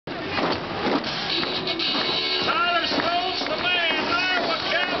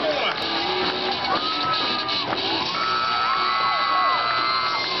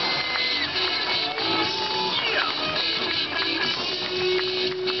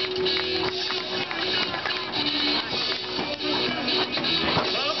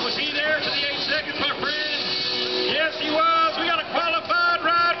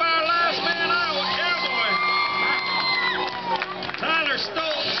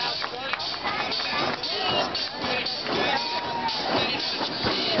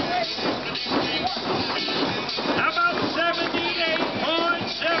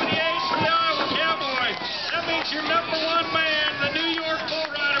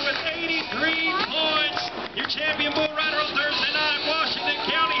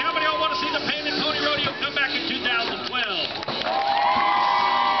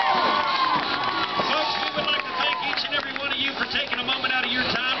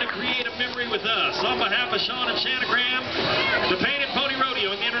on behalf of Sean and Shanagram, the Painted Pony Rodeo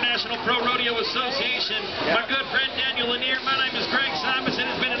and the International Pro Rodeo Association, my good friend Daniel Lanier, my name is Greg Simons. It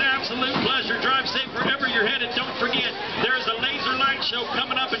has been an absolute pleasure. Drive safe wherever you're headed. Don't forget, there is a laser light show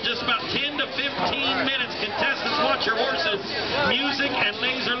coming up in just about 10 to 15 minutes. Contestants, watch your horses. Music and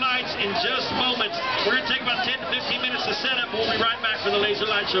laser lights in just moments. We're going to take about 10 to 15 minutes to set up. We'll be right back for the laser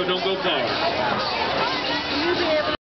light show. Don't go far.